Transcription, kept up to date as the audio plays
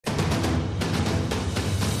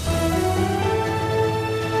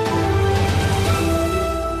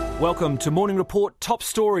Welcome to Morning Report Top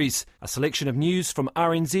Stories, a selection of news from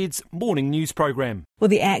RNZ's morning news programme. Well,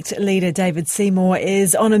 the ACT leader David Seymour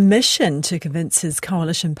is on a mission to convince his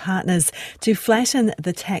coalition partners to flatten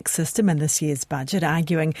the tax system in this year's budget,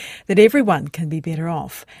 arguing that everyone can be better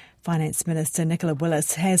off. Finance Minister Nicola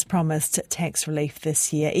Willis has promised tax relief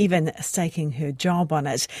this year, even staking her job on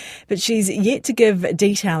it. But she's yet to give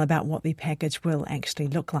detail about what the package will actually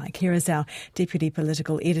look like. Here is our Deputy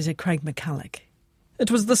Political Editor, Craig McCulloch. It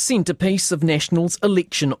was the centrepiece of National's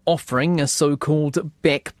election offering, a so-called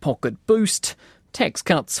back pocket boost. Tax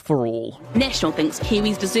cuts for all. National thinks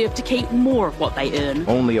Kiwis deserve to keep more of what they earn.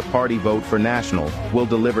 Only a party vote for National will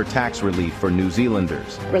deliver tax relief for New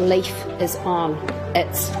Zealanders. Relief is on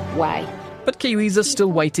its way. But Kiwis are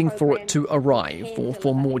still waiting for it to arrive, or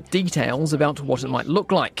for more details about what it might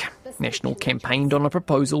look like. National campaigned on a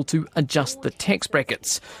proposal to adjust the tax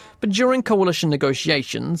brackets, but during coalition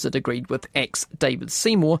negotiations it agreed with ACT's David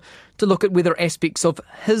Seymour to look at whether aspects of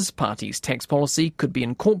his party's tax policy could be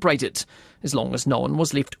incorporated, as long as no one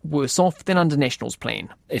was left worse off than under National's plan.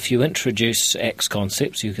 If you introduce ACT's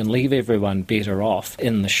concepts, you can leave everyone better off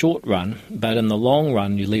in the short run, but in the long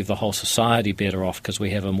run you leave the whole society better off because we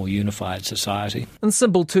have a more unified society. In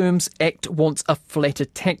simple terms, ACT wants a flatter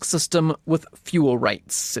tax system with fewer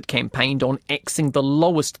rates. It campaigned on axing the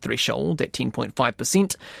lowest threshold at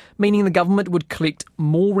 10.5%, meaning the government would collect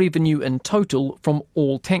more revenue in total from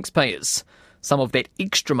all taxpayers. Some of that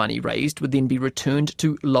extra money raised would then be returned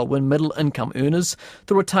to low and middle income earners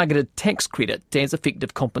through a targeted tax credit as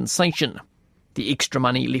effective compensation. The extra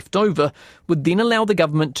money left over would then allow the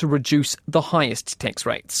government to reduce the highest tax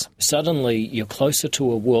rates. Suddenly you're closer to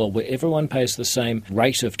a world where everyone pays the same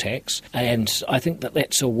rate of tax, and I think that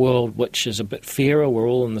that's a world which is a bit fairer. We're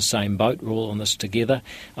all in the same boat, we're all in this together.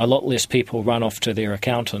 A lot less people run off to their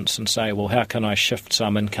accountants and say, well, how can I shift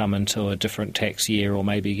some income into a different tax year, or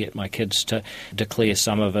maybe get my kids to declare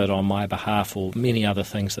some of it on my behalf, or many other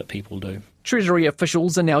things that people do. Treasury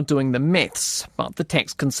officials are now doing the maths, but the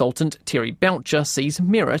tax consultant Terry Boucher sees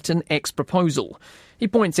merit in ACT's proposal. He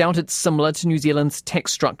points out it's similar to New Zealand's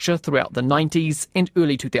tax structure throughout the 90s and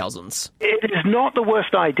early 2000s. It is not the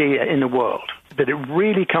worst idea in the world, but it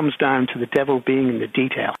really comes down to the devil being in the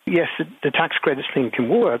detail. Yes, the tax credits thing can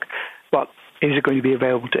work, but is it going to be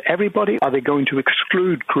available to everybody? Are they going to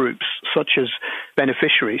exclude groups such as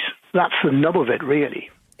beneficiaries? That's the nub of it, really.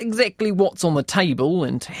 Exactly what's on the table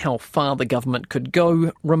and how far the government could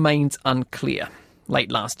go remains unclear.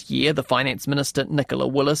 Late last year, the Finance Minister Nicola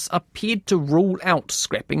Willis appeared to rule out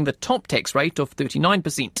scrapping the top tax rate of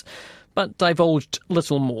 39%, but divulged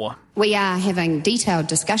little more. We are having detailed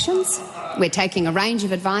discussions. We're taking a range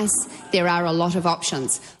of advice. There are a lot of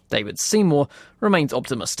options. David Seymour remains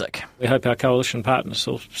optimistic. We hope our coalition partners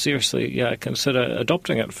will seriously consider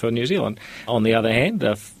adopting it for New Zealand. On the other hand,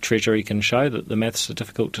 if Treasury can show that the maths are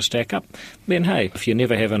difficult to stack up, then hey, if you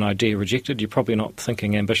never have an idea rejected, you're probably not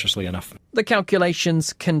thinking ambitiously enough. The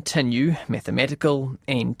calculations continue, mathematical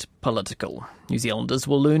and political. New Zealanders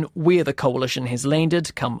will learn where the coalition has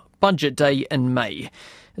landed come Budget Day in May,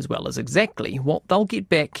 as well as exactly what they'll get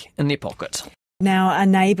back in their pocket. Now, a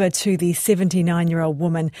neighbour to the 79-year-old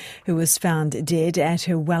woman who was found dead at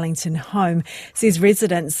her Wellington home says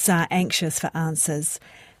residents are anxious for answers.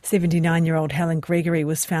 79-year-old Helen Gregory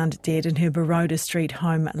was found dead in her Baroda Street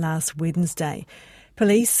home last Wednesday.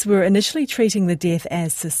 Police were initially treating the death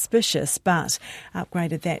as suspicious, but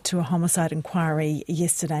upgraded that to a homicide inquiry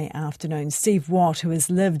yesterday afternoon. Steve Watt, who has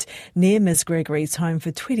lived near Ms Gregory's home for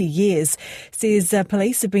 20 years, says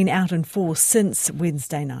police have been out in force since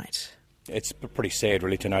Wednesday night. It's pretty sad,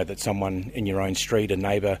 really, to know that someone in your own street, a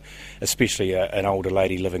neighbour, especially an older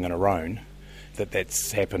lady living on her own,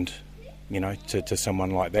 that's happened, to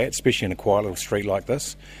someone like that, especially in a quiet little street like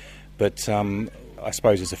this. But I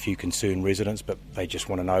suppose there's a few concerned residents, but they just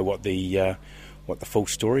want to know what the full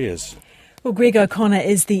story is. Well, Greg O'Connor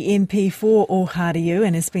is the MP for Ohariu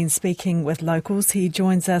and has been speaking with locals. He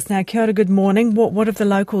joins us now. Kia ora, good morning. What have the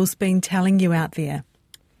locals been telling you out there?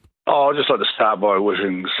 I'd just like to start by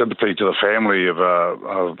wishing sympathy to the family of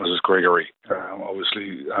Mrs. Gregory.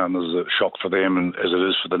 Obviously, this is a shock for them, and as it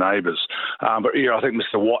is for the neighbours. But I think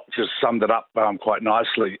Mr. Watt just summed it up quite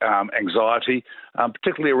nicely. Anxiety,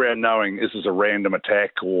 particularly around knowing, is this a random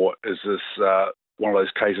attack, or is this one of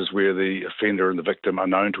those cases where the offender and the victim are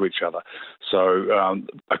known to each other? So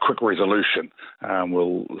a quick resolution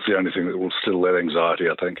is the only thing that will still that anxiety,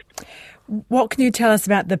 I think. What can you tell us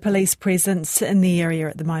about the police presence in the area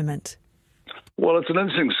at the moment? Well, it's an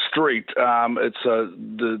interesting street. It's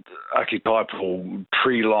the archetypal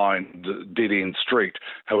tree-lined dead-end street.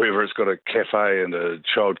 However, it's got a cafe and a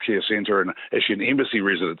childcare centre and actually an embassy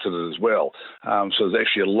residence in it as well. So there's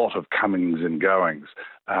actually a lot of comings and goings.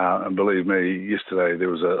 And believe me, yesterday there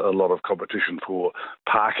was a lot of competition for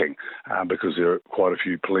parking because there are quite a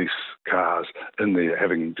few police cars in there,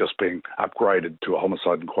 having just been upgraded to a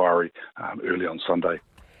homicide inquiry early on Sunday.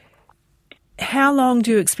 How long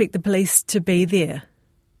do you expect the police to be there?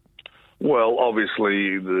 Well,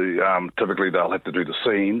 obviously, typically they'll have to do the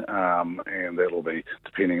scene, and that'll be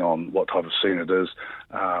depending on what type of scene it is,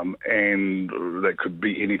 and that could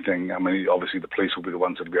be anything. I mean, obviously the police will be the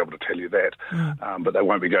ones that will be able to tell you that, but they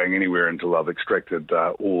won't be going anywhere until they've extracted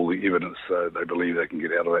all the evidence they believe they can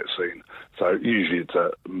get out of that scene. So usually it's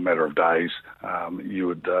a matter of days. You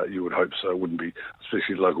would hope so. It wouldn't be,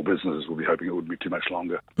 especially local businesses will be hoping it wouldn't be too much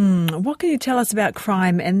longer. What can you tell us about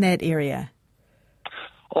crime in that area?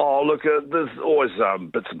 Oh, look, there's always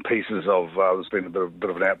bits and pieces of, there's been a bit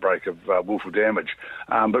of an outbreak of willful damage,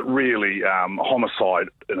 but really homicide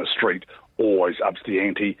in a street always ups the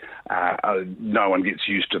ante. No one gets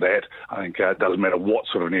used to that. I think it doesn't matter what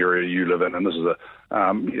sort of an area you live in, and this is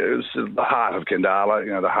it's the heart of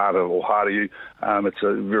Khandallah, the heart of you. It's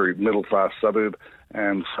a very middle-class suburb.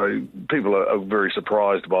 And so people are very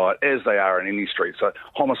surprised by it, as they are in any street. So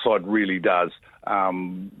homicide really does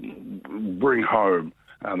bring home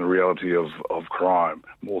the reality of crime,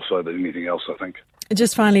 more so than anything else, I think.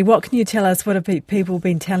 Just finally, what can you tell us? What have people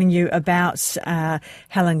been telling you about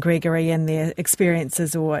Helen Gregory and their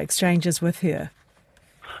experiences or exchanges with her?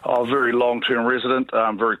 Oh, very long-term resident,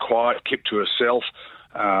 very quiet, kept to herself.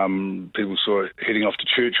 People saw her heading off to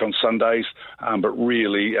church on Sundays, but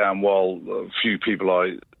really, while a few people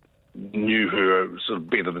I knew her sort of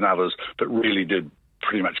better than others, but really did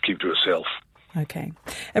pretty much keep to herself. Okay.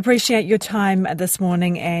 Appreciate your time this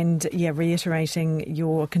morning and, reiterating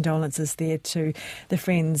your condolences there to the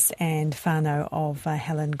friends and whānau of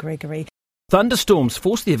Helen Gregory. Thunderstorms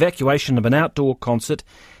forced the evacuation of an outdoor concert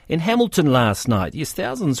in Hamilton last night. Yes,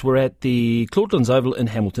 thousands were at the Claudelands Oval in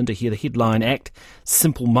Hamilton to hear the headline act,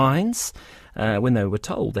 Simple Minds, when they were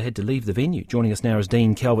told they had to leave the venue. Joining us now is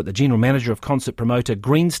Dean Calvert, the General Manager of concert promoter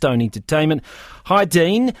Greenstone Entertainment. Hi,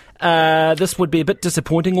 Dean. This would be a bit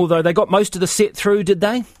disappointing, although they got most of the set through, did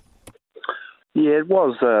they? Yeah, it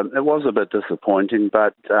was a bit disappointing,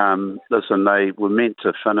 but listen, they were meant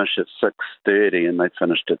to finish at 6:30 and they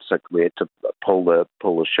finished at 6. We had to pull the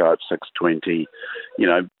show at 6:20,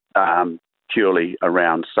 purely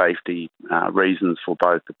around safety reasons for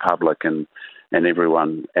both the public and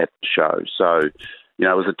everyone at the show. So, it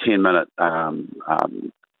was a 10-minute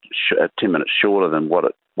 10 minutes shorter than what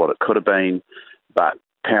it could have been, but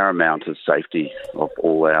paramount is safety of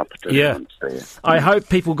all our participants there. I hope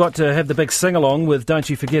people got to have the big sing-along with Don't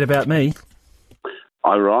You Forget About Me.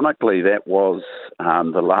 Ironically, that was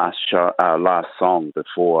the last song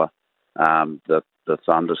before the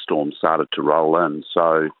thunderstorm started to roll in.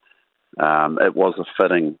 So it was a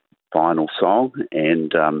fitting final song,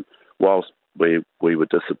 and whilst we were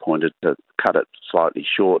disappointed to cut it slightly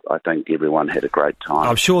short, I think everyone had a great time.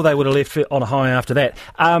 I'm sure they would have left on a high after that.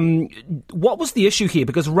 What was the issue here?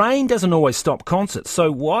 Because rain doesn't always stop concerts,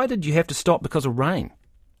 so why did you have to stop because of rain?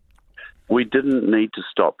 We didn't need to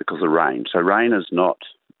stop because of rain, so rain is not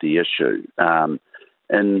the issue.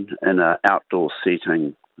 In an outdoor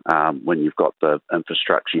setting, when you've got the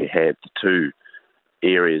infrastructure you have, the two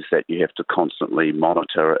areas that you have to constantly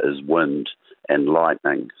monitor is wind and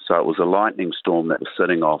lightning. So it was a lightning storm that was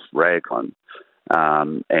sitting off Raglan,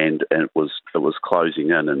 and it was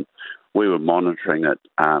closing in, and we were monitoring it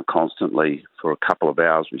constantly for a couple of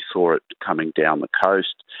hours. We saw it coming down the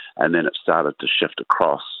coast, and then it started to shift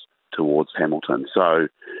across towards Hamilton. So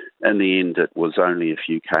in the end, it was only a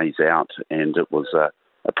few k's out, and it was an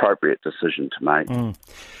appropriate decision to make.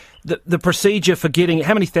 The procedure for getting,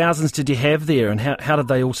 how many thousands did you have there, and how did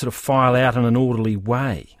they all sort of file out in an orderly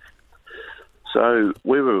way? So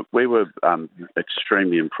we were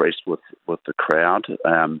extremely impressed with the crowd.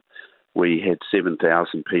 We had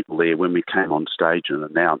 7,000 people there. When we came on stage and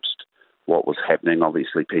announced what was happening,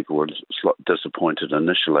 obviously people were disappointed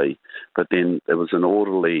initially, but then there was an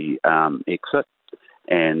orderly exit,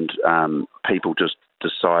 and people just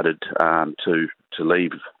decided to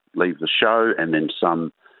leave the show, and then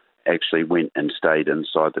some actually went and stayed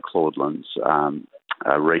inside the Claudelands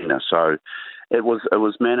arena. So it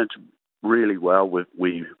was managed really well.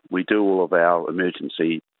 We do all of our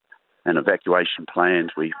emergency and evacuation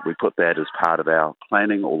plans. We put that as part of our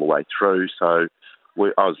planning all the way through. So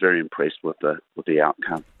I was very impressed with the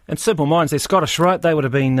outcome. And Simple Minds, they're Scottish, right? They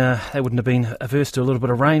wouldn't have been averse to a little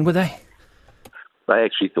bit of rain, would they? they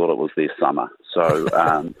actually thought it was their summer. So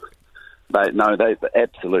they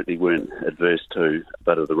absolutely weren't adverse to a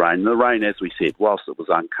bit of the rain. The rain, as we said, whilst it was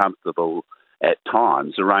uncomfortable at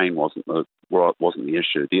times, the rain wasn't the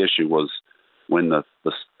issue. The issue was when the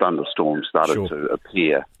thunderstorms started to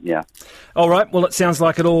appear. Yeah. All right. Well, it sounds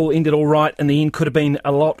like it all ended all right in the end. Could have been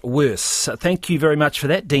a lot worse. Thank you very much for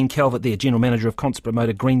that. Dean Calvert there, General Manager of concert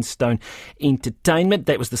promoter Greenstone Entertainment.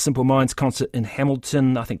 That was the Simple Minds concert in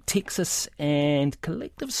Hamilton. I think Texas and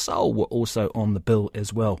Collective Soul were also on the bill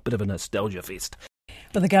as well. Bit of a nostalgia fest.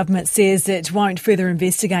 Well, the government says it won't further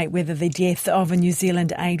investigate whether the death of a New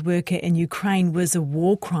Zealand aid worker in Ukraine was a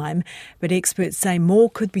war crime, but experts say more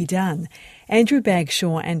could be done. Andrew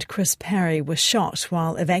Bagshaw and Chris Parry were shot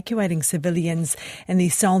while evacuating civilians in the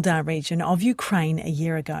Soledar region of Ukraine a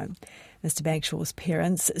year ago. Mr Bagshaw's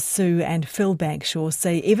parents, Sue and Phil Bagshaw,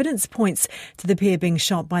 say evidence points to the pair being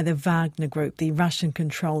shot by the Wagner Group, the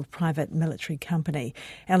Russian-controlled private military company.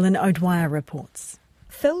 Ellen O'Dwyer reports.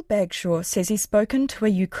 Phil Bagshaw says he's spoken to a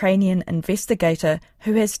Ukrainian investigator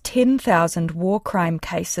who has 10,000 war crime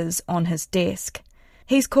cases on his desk.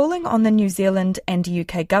 He's calling on the New Zealand and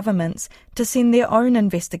UK governments to send their own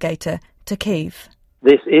investigator to Kyiv.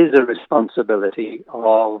 This is a responsibility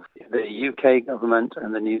of the UK government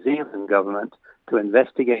and the New Zealand government to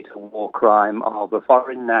investigate a war crime of a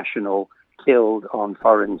foreign national killed on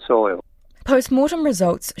foreign soil. Post-mortem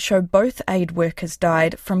results show both aid workers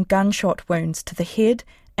died from gunshot wounds to the head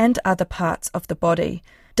and other parts of the body.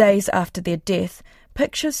 Days after their death,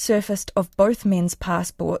 pictures surfaced of both men's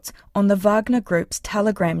passports on the Wagner Group's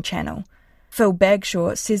Telegram channel. Phil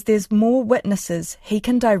Bagshaw says there's more witnesses he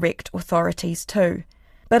can direct authorities to.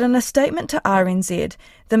 But in a statement to RNZ,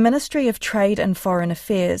 the Ministry of Trade and Foreign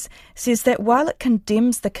Affairs says that while it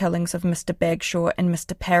condemns the killings of Mr Bagshaw and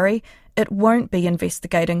Mr Parry, it won't be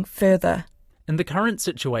investigating further. In the current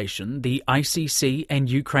situation, the ICC and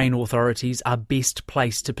Ukraine authorities are best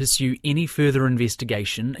placed to pursue any further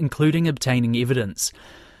investigation, including obtaining evidence.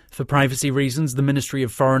 For privacy reasons, the Ministry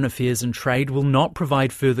of Foreign Affairs and Trade will not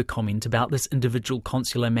provide further comment about this individual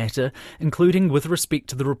consular matter, including with respect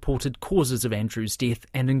to the reported causes of Andrew's death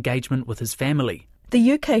and engagement with his family.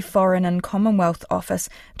 The UK Foreign and Commonwealth Office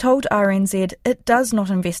told RNZ it does not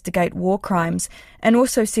investigate war crimes and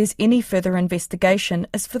also says any further investigation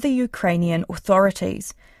is for the Ukrainian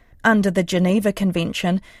authorities. Under the Geneva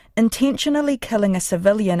Convention, intentionally killing a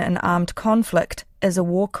civilian in armed conflict is a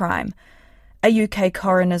war crime. A UK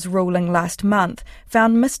coroner's ruling last month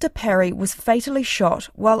found Mr Parry was fatally shot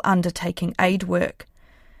while undertaking aid work.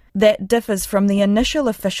 That differs from the initial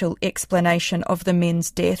official explanation of the men's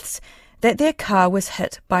deaths, that their car was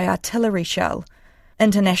hit by artillery shell.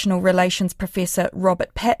 International Relations Professor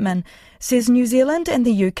Robert Patman says New Zealand and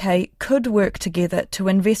the UK could work together to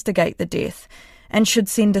investigate the death and should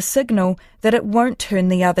send a signal that it won't turn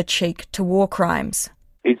the other cheek to war crimes.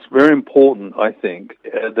 It's very important, I think,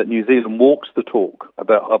 that New Zealand walks the talk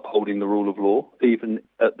about upholding the rule of law, even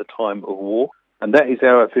at the time of war. And that is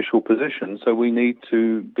our official position, so we need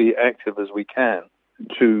to be active as we can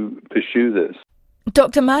to pursue this.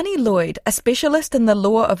 Dr Marnie Lloyd, a specialist in the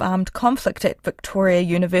law of armed conflict at Victoria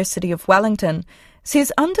University of Wellington,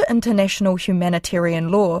 says under international humanitarian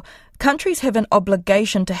law, countries have an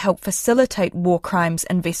obligation to help facilitate war crimes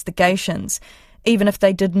investigations, even if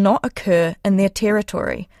they did not occur in their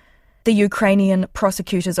territory. The Ukrainian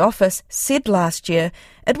prosecutor's office said last year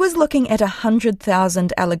it was looking at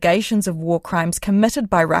 100,000 allegations of war crimes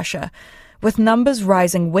committed by Russia, with numbers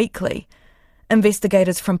rising weekly.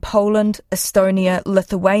 Investigators from Poland, Estonia,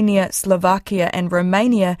 Lithuania, Slovakia and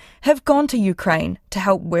Romania have gone to Ukraine to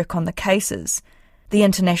help work on the cases. The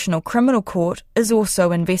International Criminal Court is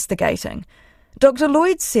also investigating. Dr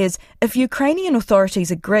Lloyd says if Ukrainian authorities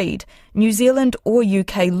agreed, New Zealand or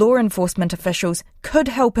UK law enforcement officials could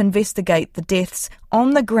help investigate the deaths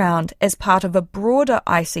on the ground as part of a broader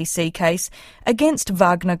ICC case against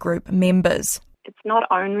Wagner Group members. It's not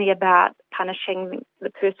only about punishing the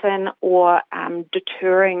person or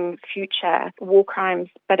deterring future war crimes,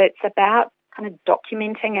 but it's about kind of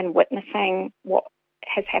documenting and witnessing what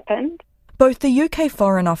has happened. Both the UK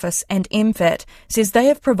Foreign Office and MFAT says they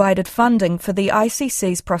have provided funding for the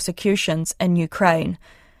ICC's prosecutions in Ukraine.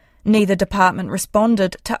 Neither department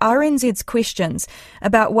responded to RNZ's questions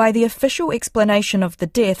about why the official explanation of the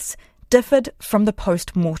deaths differed from the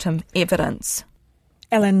post-mortem evidence.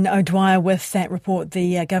 Ellen O'Dwyer with that report.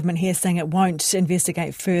 The government here saying it won't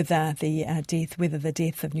investigate further whether the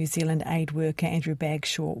death of New Zealand aid worker Andrew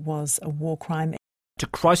Bagshaw was a war crime. to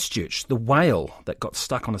Christchurch. The whale that got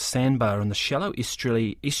stuck on a sandbar in the shallow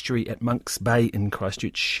estuary at Monks Bay in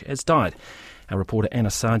Christchurch has died. Our reporter Anna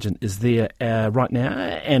Sargent is there right now.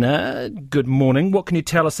 Anna, good morning. What can you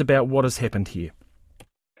tell us about what has happened here?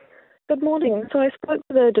 Good morning. So I spoke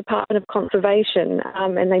to the Department of Conservation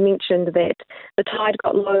and they mentioned that the tide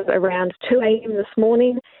got low around 2 a.m. this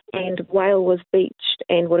morning and the whale was beached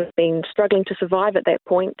and would have been struggling to survive at that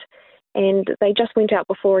point. And they just went out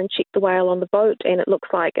before and checked the whale on the boat and it looks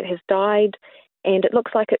like it has died. And it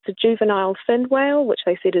looks like it's a juvenile fin whale, which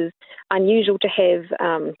they said is unusual to have.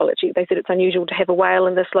 They said it's unusual to have a whale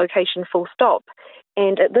in this location full stop.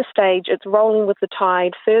 And at this stage, it's rolling with the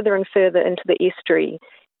tide further and further into the estuary.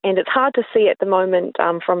 And it's hard to see at the moment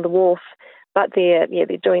from the wharf, but they're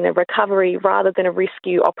doing a recovery rather than a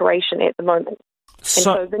rescue operation at the moment.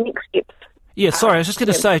 So the next steps. Yeah, sorry, I was just going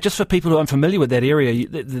to say, just for people who aren't familiar with that area,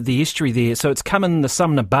 the estuary there, so it's come in the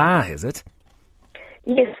Sumner Bar, has it?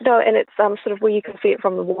 Yes, no, and it's sort of where you can see it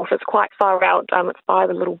from the wharf. It's quite far out. It's by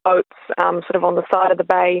the little boats, sort of on the side of the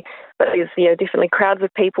bay. But there's definitely crowds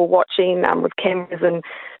of people watching with cameras and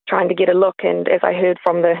trying to get a look. And as I heard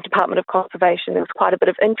from the Department of Conservation, there was quite a bit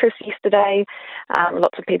of interest yesterday.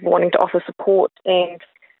 Lots of people wanting to offer support and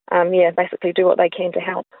basically do what they can to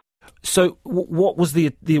help. So, what was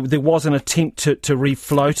there was an attempt to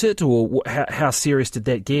refloat it, or how serious did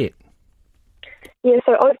that get? Yeah,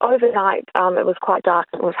 so overnight it was quite dark.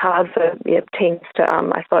 It was hard for teams to,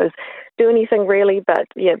 I suppose, do anything really. But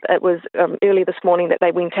it was early this morning that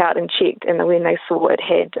they went out and checked, and when they saw it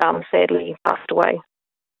had sadly passed away.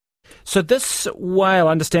 So this whale,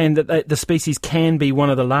 I understand that the species can be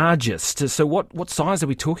one of the largest. So what size are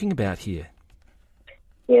we talking about here?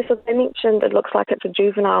 Yeah, so they mentioned it looks like it's a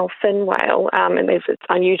juvenile fin whale, and it's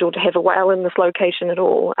unusual to have a whale in this location at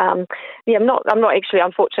all. I'm not actually,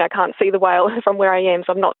 unfortunately, I can't see the whale from where I am,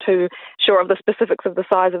 so I'm not too sure of the specifics of the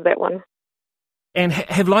size of that one. And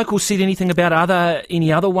have locals said anything about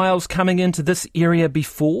any other whales coming into this area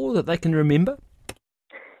before that they can remember?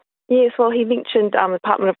 Yes, well, he mentioned the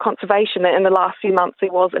Department of Conservation that in the last few months there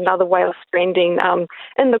was another whale stranding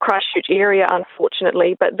in the Christchurch area,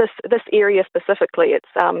 unfortunately. But this area specifically, it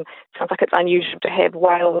sounds like it's unusual to have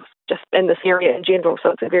whales just in this area in general.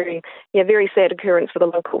 So it's a very sad occurrence for the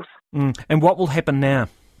locals. And what will happen now?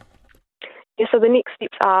 Yeah, so the next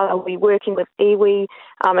steps are they'll be working with iwi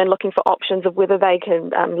and looking for options of whether they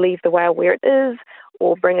can leave the whale where it is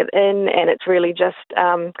or bring it in, and it's really just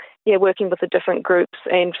working with the different groups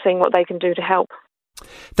and seeing what they can do to help.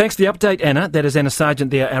 Thanks for the update, Anna. That is Anna Sargent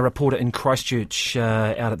there, our reporter in Christchurch,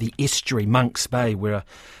 out at the estuary, Monks Bay, where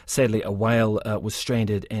sadly a whale was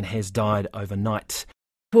stranded and has died overnight.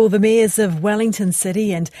 Well, the mayors of Wellington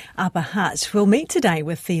City and Upper Hutt will meet today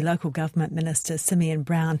with the local government minister, Simeon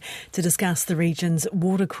Brown, to discuss the region's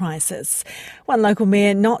water crisis. One local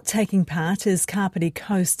mayor not taking part is Kapiti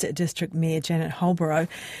Coast District Mayor Janet Holborough.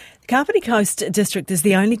 Kapiti Coast District is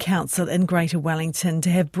the only council in Greater Wellington to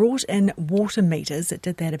have brought in water meters. It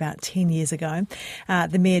did that about 10 years ago.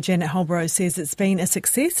 The Mayor, Janet Holborough, says it's been a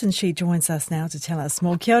success and she joins us now to tell us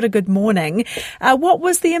more. Kia ora, good morning. What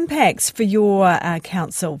was the impact for your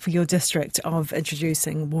council, for your district, of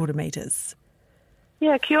introducing water meters?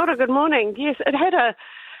 Yeah, kia ora, good morning. Yes, it had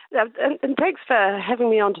and thanks for having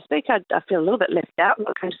me on to speak. I feel a little bit left out. I'm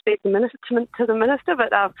not going to speak to the minister,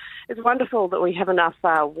 but it's wonderful that we have enough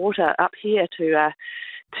water up here to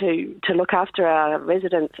look after our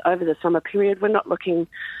residents over the summer period. We're not looking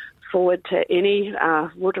forward to any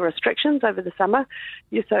water restrictions over the summer.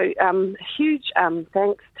 Yeah, so huge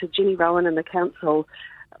thanks to Jenny Rowan and the council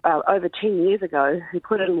over 10 years ago who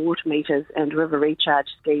put in water meters and a river recharge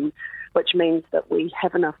scheme, which means that we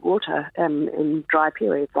have enough water in dry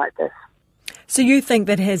periods like this. So you think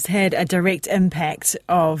that has had a direct impact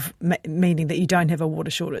of meaning that you don't have a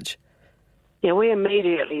water shortage? Yeah, we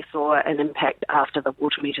immediately saw an impact after the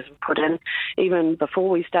water meters were put in. Even before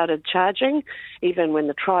we started charging, even when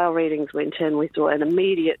the trial readings went in, we saw an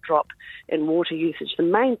immediate drop in water usage. The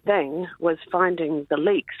main thing was finding the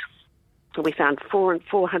leaks. So we found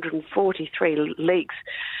 443 leaks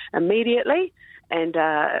immediately. And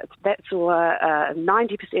that saw a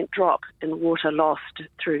 90% drop in water lost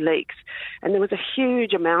through leaks. And there was a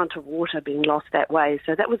huge amount of water being lost that way.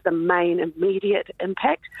 So that was the main immediate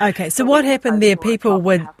impact. Okay, so what happened there? People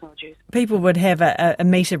would have a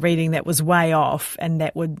meter reading that was way off and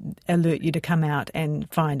that would alert you to come out and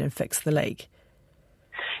find and fix the leak.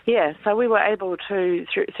 Yeah, so we were able to,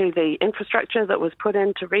 through the infrastructure that was put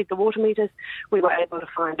in to read the water meters, we were able to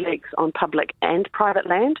find leaks on public and private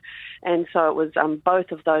land. And so it was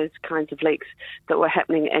both of those kinds of leaks that were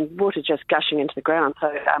happening and water just gushing into the ground.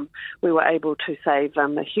 So we were able to save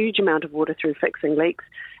a huge amount of water through fixing leaks,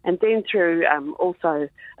 and then through also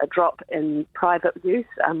a drop in private use,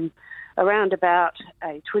 around about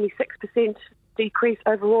a 26% decrease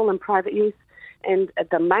overall in private use. And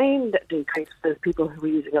the main decrease was people who were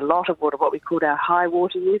using a lot of water, what we called our high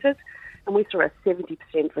water users, and we saw a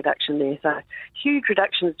 70% reduction there. So huge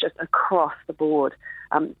reductions just across the board.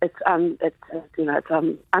 It's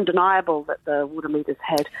undeniable that the water meters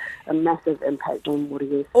had a massive impact on water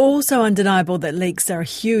use. Also undeniable that leaks are a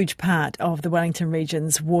huge part of the Wellington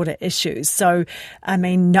region's water issues. So, I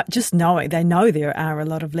mean, just knowing, they know there are a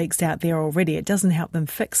lot of leaks out there already, it doesn't help them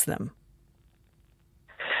fix them.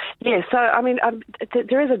 Yeah, so, I mean,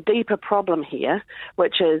 there is a deeper problem here,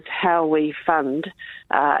 which is how we fund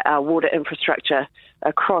our water infrastructure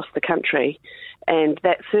across the country. And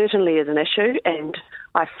that certainly is an issue, and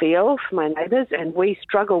I feel for my neighbours, and we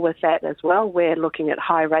struggle with that as well. We're looking at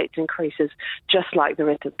high rates increases just like the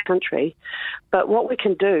rest of the country. But what we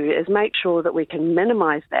can do is make sure that we can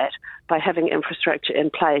minimise that by having infrastructure in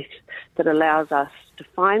place that allows us to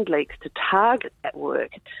find leaks, to target that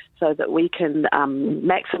work so that we can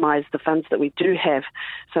maximise the funds that we do have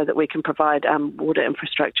so that we can provide water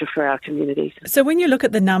infrastructure for our communities. So when you look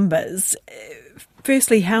at the numbers,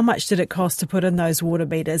 firstly, how much did it cost to put in those water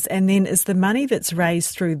meters? And then is the money that's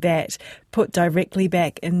raised through that put directly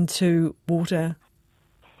back into water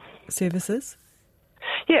services?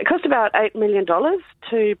 Yeah, it cost about $8 million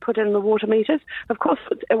to put in the water meters. Of course,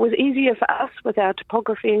 it was easier for us with our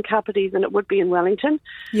topography in Kapiti than it would be in Wellington.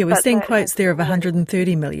 Yeah, we're seeing quotes there of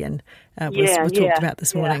 $130 million was talked about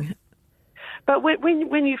this morning. But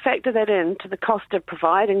when you factor that in to the cost of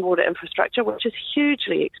providing water infrastructure, which is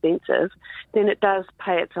hugely expensive, then it does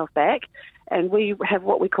pay itself back. And we have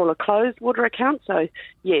what we call a closed water account. So,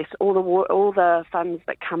 yes, all the funds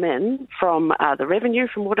that come in from the revenue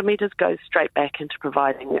from water meters goes straight back into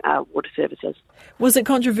providing water services. Was it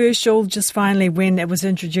controversial just finally when it was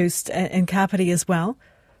introduced in Kapiti as well?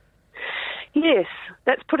 Yes,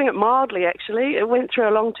 that's putting it mildly, actually. It went through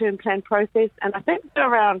a long-term plan process, and I think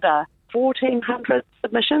around 1,400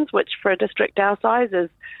 submissions, which for a district our size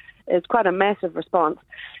is quite a massive response.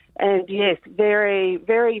 And yes, very,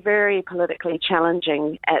 very, very politically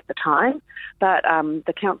challenging at the time, but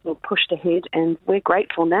the council pushed ahead, and we're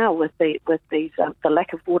grateful now with the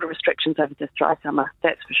lack of water restrictions over this dry summer.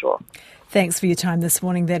 That's for sure. Thanks for your time this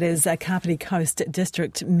morning. That is Kapiti Coast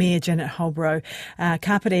District Mayor Janet Holbrow.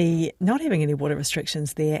 Kapiti not having any water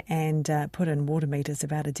restrictions there and put in water meters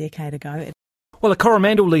about a decade ago. Well, a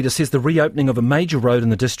Coromandel leader says the reopening of a major road in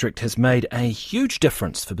the district has made a huge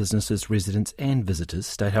difference for businesses, residents and visitors.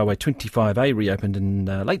 State Highway 25A reopened in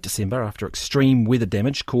late December after extreme weather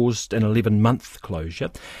damage caused an 11-month closure.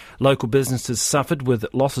 Local businesses suffered with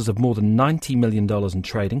losses of more than $90 million in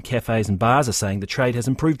trading. Cafes and bars are saying the trade has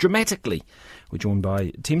improved dramatically. We're joined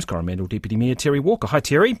by Thames Coromandel Deputy Mayor Terry Walker. Hi,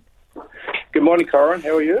 Terry. Good morning, Corin.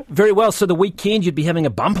 How are you? Very well. So the weekend, you'd be having a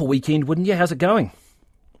bumper weekend, wouldn't you? How's it going?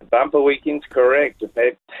 Bumper weekend's correct.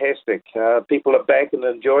 Fantastic. People are back and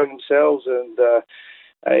enjoying themselves, and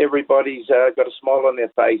everybody's got a smile on their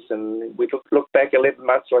face. And we look back 11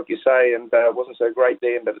 months, like you say, and it wasn't so great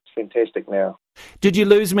then, but it's fantastic now. Did you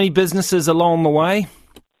lose many businesses along the way?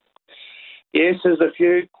 Yes, there's a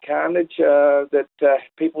few carnage that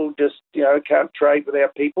people just can't trade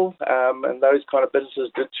without people, and those kind of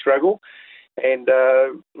businesses did struggle, and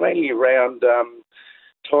mainly around.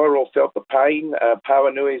 Tyrrell felt the pain,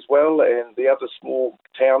 Pawanui as well, and the other small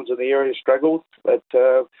towns in the area struggled. But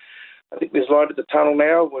I think there's light at the tunnel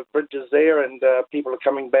now with bridges there, and people are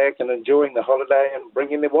coming back and enjoying the holiday and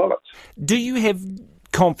bringing their wallets. Do you have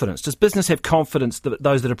confidence? Does business have confidence that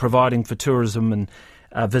those that are providing for tourism and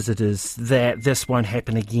visitors that this won't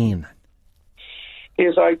happen again?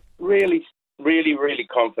 Yes, I really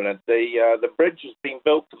confident. The bridge has been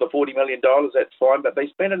built for the $40 million, that's fine, but they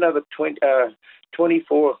spent another $24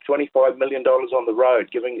 or $25 million on the road,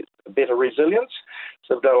 giving it a better resilience.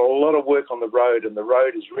 So they've done a lot of work on the road, and the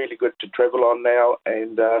road is really good to travel on now,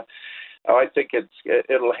 and I think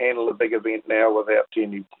it'll handle a big event now without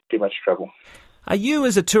too much trouble. Are you,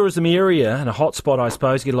 as a tourism area and a hotspot, I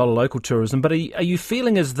suppose, get a lot of local tourism, but are you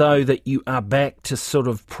feeling as though that you are back to sort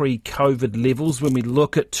of pre-COVID levels when we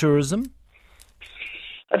look at tourism?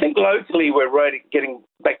 I think locally we're really getting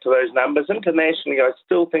back to those numbers. Internationally, I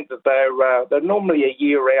still think that they're normally a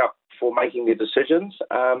year out for making their decisions.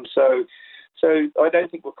 So I don't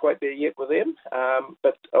think we're quite there yet with them.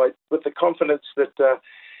 But with the confidence that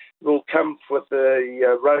will come with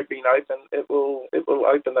the road being open. It will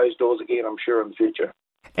open those doors again, I'm sure, in the future.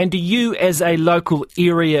 And do you, as a local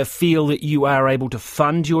area, feel that you are able to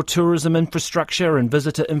fund your tourism infrastructure and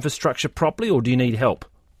visitor infrastructure properly, or do you need help?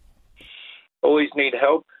 Always need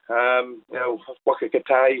help. Waka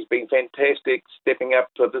Katai's been fantastic stepping up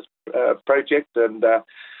for this project and,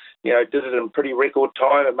 did it in pretty record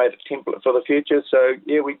time and made a template for the future. So,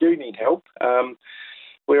 yeah, we do need help.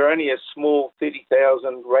 We're only a small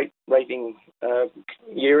 30,000 rating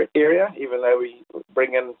area, even though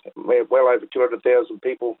we're well over 200,000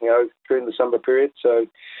 people, during the summer period. So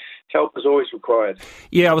help is always required.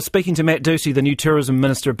 Yeah, I was speaking to Matt Ducey, the new tourism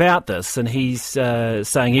minister, about this, and he's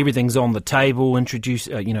saying everything's on the table, introduce,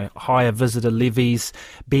 higher visitor levies,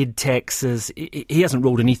 bed taxes. He hasn't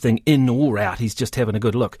ruled anything in or out. He's just having a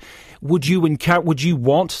good look. Would you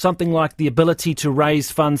want something like the ability to raise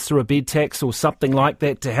funds through a bed tax or something like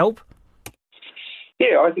that to help?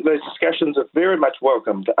 Yeah, I think those discussions are very much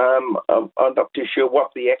welcomed. I'm not too sure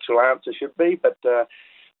what the actual answer should be, but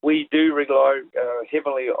we do rely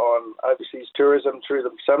heavily on overseas tourism through the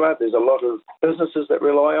summer. There's a lot of businesses that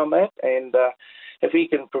rely on that, and if he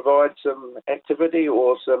can provide some activity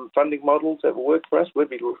or some funding models that will work for us, we'd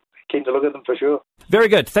be keen to look at them for sure. Very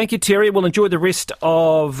good. Thank you, Terry. We'll enjoy the rest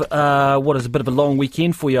of what is a bit of a long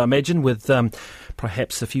weekend for you, I imagine, with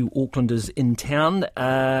perhaps a few Aucklanders in town.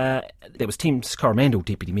 There was Thames Coromandel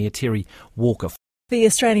Deputy Mayor Terry Walker. The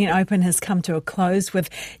Australian Open has come to a close with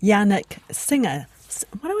Yannick Sinner.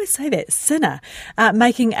 Why do I say that? Sinner,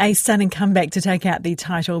 making a stunning comeback to take out the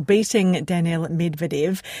title, beating Daniil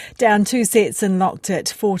Medvedev down 2 sets and locked it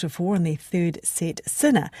 4-4 in the third set.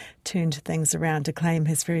 Sinner turned things around to claim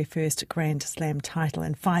his very first Grand Slam title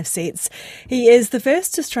in 5 sets. He is the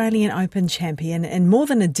first Australian Open champion in more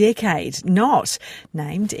than a decade, not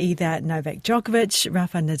named either Novak Djokovic,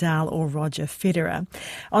 Rafa Nadal or Roger Federer.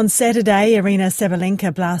 On Saturday, Aryna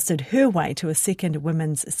Sabalenka blasted her way to a second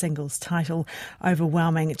women's singles title,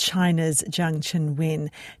 overwhelming China's Zhang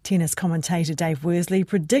Qinwen. Tennis commentator Dave Worsley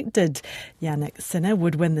predicted Yannick Sinner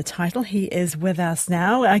would win the title. He is with us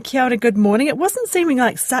now. Kia ora, good morning. It wasn't seeming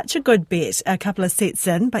like such a good bet a couple of sets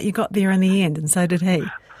in, but you got there in the end, and so did he.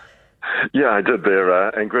 Yeah, I did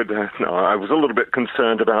there, Ingrid. I was a little bit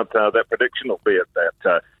concerned about that prediction, albeit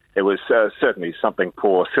that it was certainly something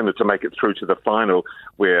for Sinner to make it through to the final,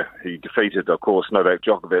 where he defeated, of course, Novak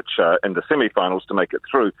Djokovic in the semi-finals to make it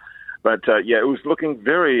through. But, it was looking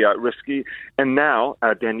very risky. And now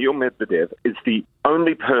Daniil Medvedev is the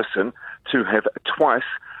only person to have twice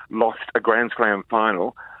lost a Grand Slam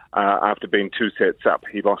final after being 2 sets up.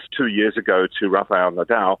 He lost 2 years ago to Rafael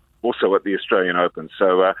Nadal, also at the Australian Open.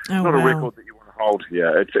 So not a record that you want to hold.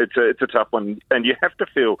 Yeah, it's a tough one. And you have to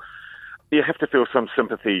feel some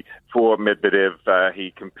sympathy for Medvedev.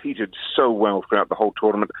 He competed so well throughout the whole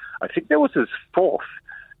tournament. I think that was his fourth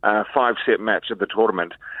 5-set match of the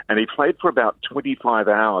tournament, and he played for about 25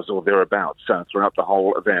 hours or thereabouts throughout the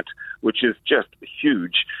whole event, which is just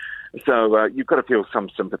huge. So you've got to feel some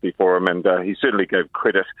sympathy for him, and he certainly gave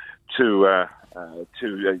credit to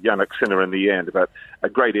Yannick Sinner in the end. But a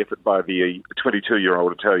great effort by the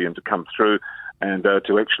 22-year-old Italian to come through and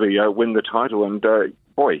to actually win the title. And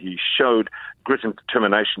he showed grit and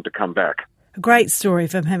determination to come back. A great story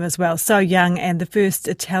from him as well. So young, and the first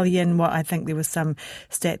Italian, I think there was some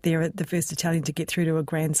stat there, the first Italian to get through to a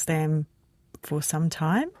Grand Slam for some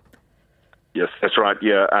time. Yes, that's right.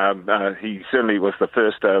 Yeah, he certainly was the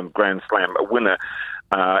first Grand Slam winner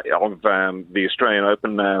of the Australian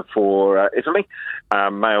Open for Italy,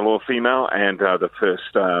 male or female, and the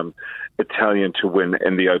first Italian to win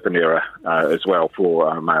in the Open era as well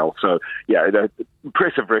for male. So, yeah,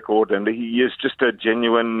 impressive record, and he is just a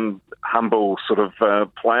genuine, humble sort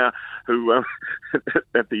of player who,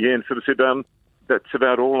 at the end, sort of said, that's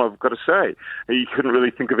about all I've got to say. He couldn't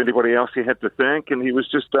really think of anybody else he had to thank, and he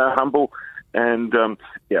was just humble. And,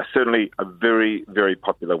 certainly a very, very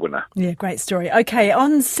popular winner. Yeah, great story. OK,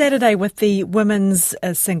 on Saturday with the women's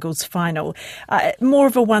singles final, more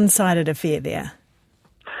of a one-sided affair there.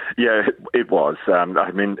 Yeah, it was.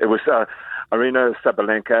 It was Aryna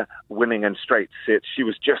Sabalenka winning in straight sets. She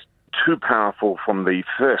was just too powerful from the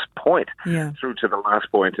first point through to the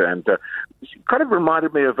last point, and she kind of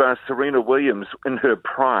reminded me of Serena Williams in her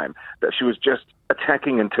prime, that she was just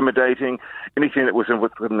attacking, intimidating, anything that was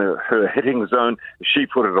within her hitting zone, she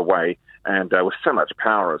put it away, and with so much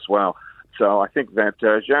power as well. So I think that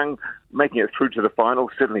Zhang making it through to the final,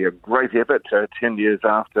 certainly a great effort 10 years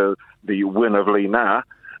after the win of Li Na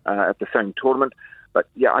at the same tournament. But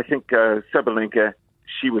yeah, I think Sabalenka,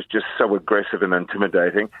 she was just so aggressive and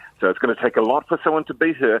intimidating. So it's going to take a lot for someone to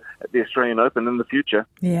beat her at the Australian Open in the future.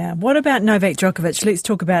 Yeah. What about Novak Djokovic? Let's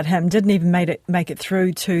talk about him. Didn't even make it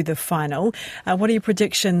through to the final. What are your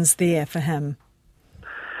predictions there for him?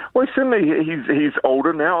 Well, certainly he's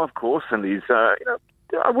older now, of course, and he's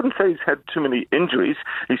I wouldn't say he's had too many injuries.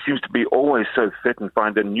 He seems to be always so fit and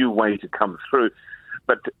find a new way to come through.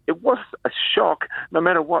 But it was a shock, no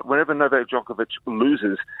matter what, whenever Novak Djokovic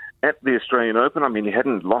loses at the Australian Open. I mean, he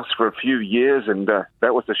hadn't lost for a few years, and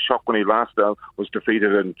that was a shock when he last was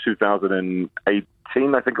defeated in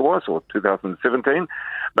 2018, I think it was, or 2017.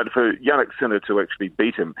 But for Jannik Sinner to actually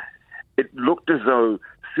beat him, it looked as though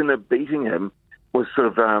Sinner beating him was sort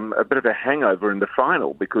of a bit of a hangover in the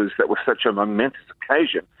final because that was such a momentous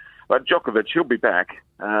occasion. But Djokovic, he'll be back.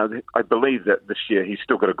 I believe that this year he's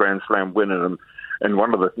still got a Grand Slam win in him in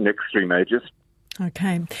one of the next three majors.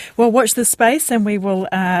 Okay. Well, watch this space and we will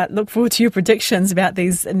look forward to your predictions about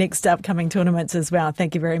these next upcoming tournaments as well.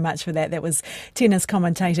 Thank you very much for that. That was tennis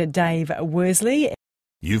commentator Dave Worsley.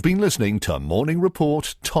 You've been listening to Morning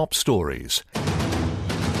Report Top Stories.